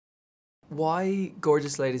why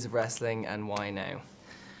Gorgeous Ladies of Wrestling and why now?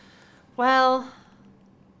 Well,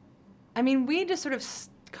 I mean, we just sort of,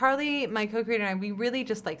 Carly, my co-creator, and I, we really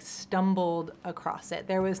just like stumbled across it.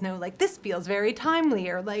 There was no like, this feels very timely,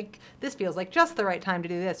 or like, this feels like just the right time to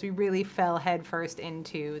do this. We really fell headfirst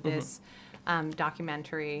into this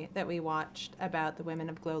documentary that we watched about the women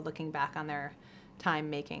of Glow looking back on their time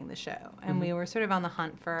making the show. And we were sort of on the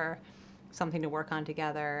hunt for something to work on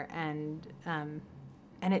together, and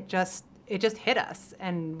it just hit us,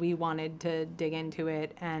 and we wanted to dig into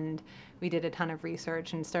it, and we did a ton of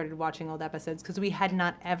research and started watching old episodes because we had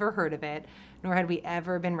not ever heard of it, nor had we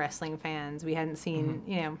ever been wrestling fans. We hadn't seen,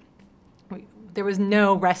 you know, there was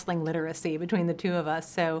no wrestling literacy between the two of us,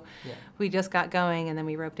 so we just got going, and then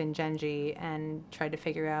we roped in Genji and tried to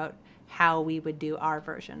figure out how we would do our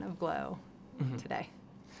version of Glow today.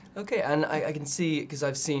 Okay, and I can see, because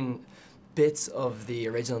I've seen bits of the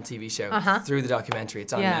original TV show through the documentary.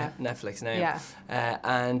 It's on Netflix now.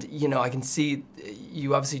 And, you know, I can see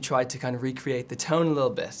you obviously tried to kind of recreate the tone a little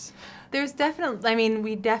bit. There's definitely, I mean,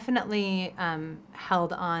 we definitely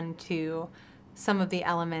held on to some of the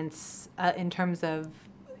elements in terms of,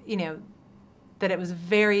 you know, that it was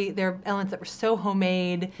there are elements that were so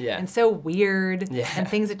homemade and so weird and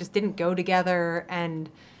things that just didn't go together. And,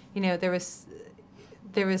 you know, there was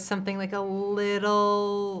something like a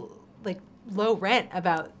little like low rent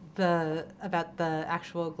about the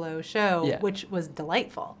actual Glow show, which was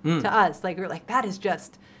delightful to us. Like, we were like, that is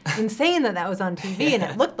just insane that was on TV and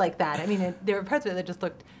it looked like that. I mean, there were parts of it that just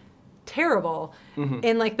looked terrible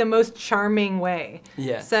in like the most charming way.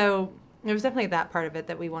 So there was definitely that part of it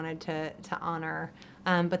that we wanted to honor.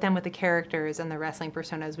 But then with the characters and the wrestling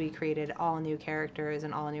personas, we created all new characters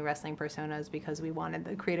and all new wrestling personas because we wanted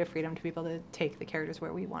the creative freedom to be able to take the characters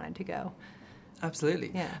where we wanted to go. Absolutely.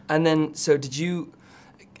 Yeah. And then, so did you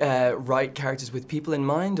write characters with people in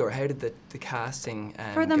mind, or how did the casting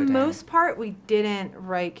For the most part, we didn't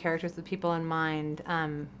write characters with people in mind.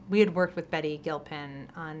 We had worked with Betty Gilpin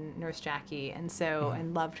on Nurse Jackie, and so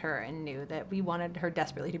and loved her and knew that we wanted her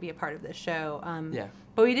desperately to be a part of this show.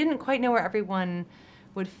 But we didn't quite know where everyone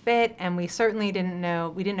would fit, and we certainly didn't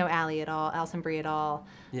know Allie at all, Alison Brie at all,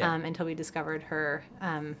 until we discovered her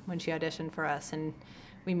when she auditioned for us, and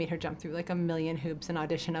we made her jump through like a million hoops and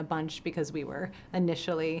audition a bunch because we were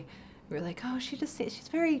like, oh, she's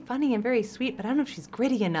very funny and very sweet, but I don't know if she's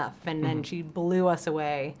gritty enough. And then she blew us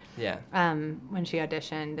away when she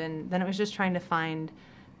auditioned. And then it was just trying to find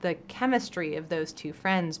the chemistry of those two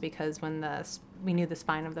friends, because when we knew the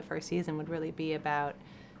spine of the first season would really be about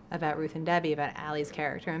Ruth and Debbie, about Allie's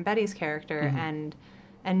character and Betty's character, and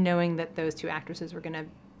knowing that those two actresses were going to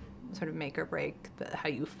sort of make or break how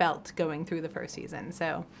you felt going through the first season.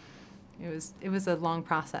 So it was a long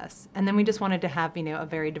process. And then we just wanted to have, you know, a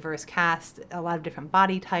very diverse cast, a lot of different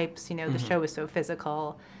body types. You know, the show was so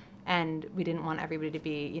physical, and we didn't want everybody to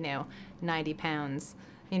be, you know, 90 pounds,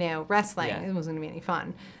 you know, wrestling. It wasn't going to be any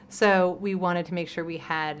fun. So we wanted to make sure we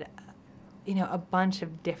had, you know, a bunch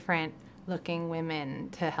of different looking women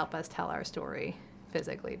to help us tell our story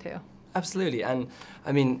physically too. Absolutely. And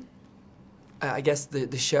I mean, I guess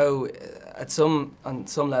the show, on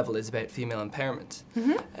some level, is about female empowerment.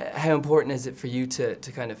 How important is it for you to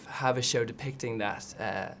kind of have a show depicting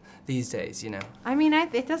that these days, you know? I mean,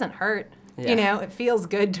 it doesn't hurt. You know, it feels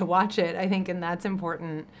good to watch it, I think, and that's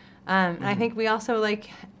important. And I think we also,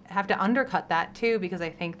 like, have to undercut that, too, because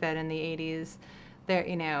I think that in the 80s,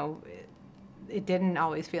 you know, it didn't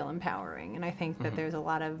always feel empowering. And I think that there's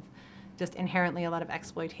just inherently a lot of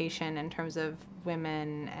exploitation in terms of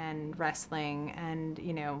women and wrestling, and,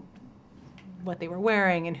 you know, what they were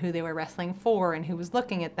wearing and who they were wrestling for and who was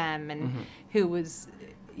looking at them and who was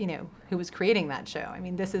creating that show. I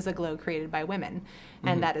mean, this is a Glow created by women,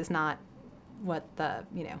 and that is not what the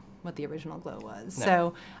original Glow was. No.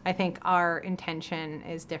 So I think our intention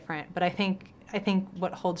is different, but I think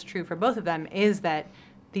what holds true for both of them is that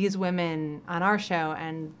these women on our show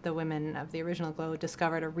and the women of the original Glow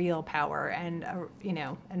discovered a real power and, you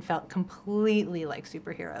know, and felt completely like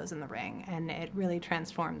superheroes in the ring, and it really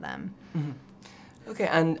transformed them. Okay,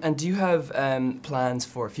 and do you have plans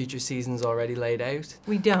for future seasons already laid out?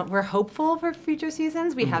 We don't. We're hopeful for future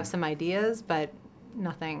seasons. We have some ideas, but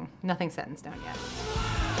nothing set in stone yet.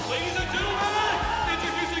 Ladies and gentlemen,